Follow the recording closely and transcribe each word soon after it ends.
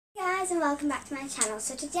and welcome back to my channel.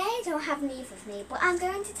 So today I don't have Neve with me, but I'm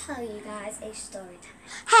going to tell you guys a story time.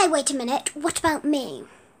 Hey, wait a minute. What about me?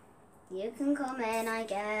 You can come in, I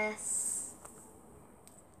guess.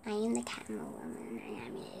 I am the camera woman. I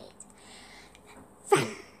am it.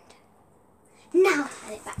 Friend. Now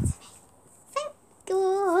turn it back to me. Thank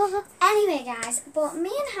you. Anyway guys, but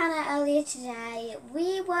me and Hannah earlier today,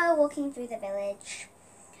 we were walking through the village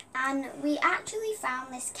and we actually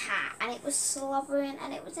found this cat and it was slobbering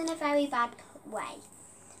and it was in a very bad way.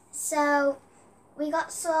 So we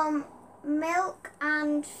got some milk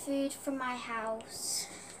and food from my house.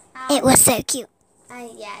 It was so cute.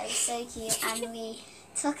 And yeah, it was so cute and we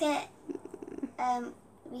took it,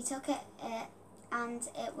 and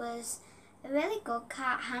it was a really good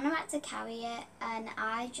cat. Hannah had to carry it and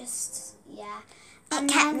I just, yeah. It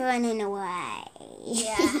kept running away.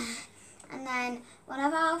 Yeah. And then one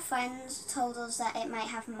of our friends told us that it might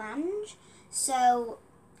have mange. So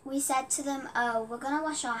we said to them, oh, we're going to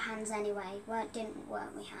wash our hands anyway. Weren't we,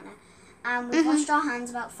 Hannah? And we washed our hands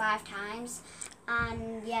about 5 times.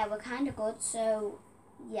 And yeah, we're kind of good. So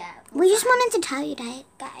yeah. We just wanted to tell you that,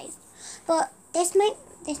 guys. But this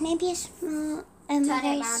may be a small,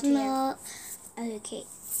 very small. Okay.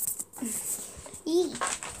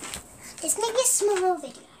 This may be a small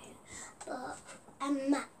video, but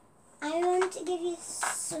I want to give you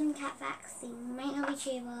some cat facts. They might not be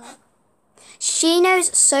true, but she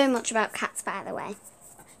knows so much about cats, by the way.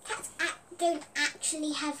 Cats don't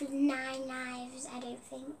actually have 9 lives, I don't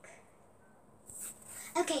think.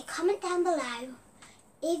 Okay, comment down below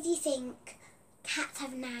if you think cats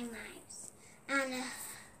have 9 lives. And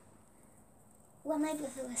when my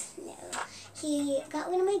brother was little, he got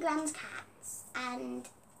one of my grand's cats and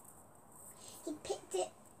he picked it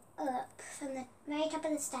up from the very top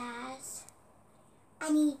of the stairs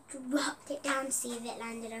and he dropped it down to see if it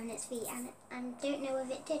landed on its feet, and I don't know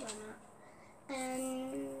if it did or not.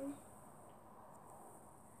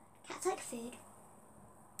 Cats like food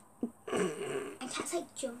and cats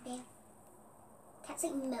like jumping. Cats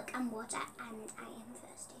like milk and water, and I am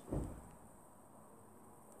thirsty.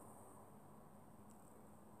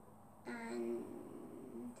 And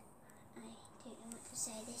I don't know what to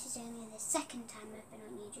say. This is only the second time I've been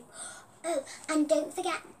on YouTube. Oh, and don't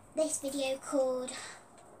forget this video called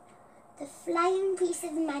The Flying Piece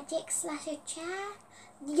of Magic / a Chair.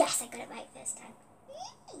 Yes, I got it right first time.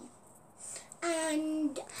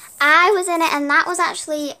 And I was in it, and that was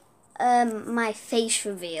actually my face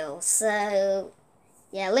reveal. So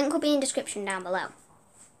yeah, link will be in description down below.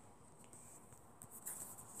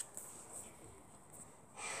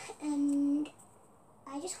 And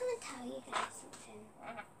I just want to tell you guys something.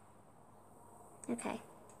 Okay.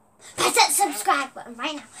 Press that subscribe button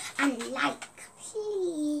right now and like,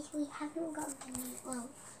 please. We haven't got any. Well,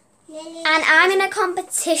 and I'm in a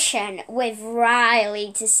competition with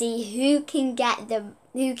Riley to see who can get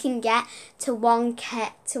to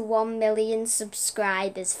 1 million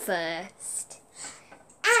subscribers first.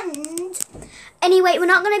 And anyway, we're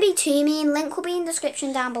not going to be too mean. Link will be in the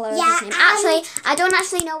description down below. Yeah, his name. Actually, I don't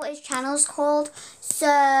actually know what his channel's called, so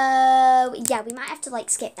yeah, we might have to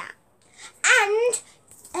skip that.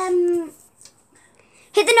 And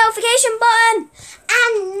hit the notification button.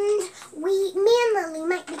 And me and Lily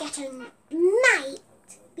might be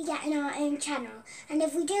getting our own channel. And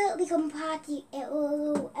if we do, it will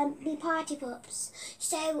be Party Pups.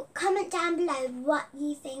 So comment down below what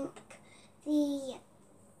you think the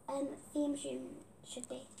theme tune should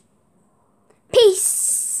be.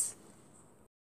 Peace.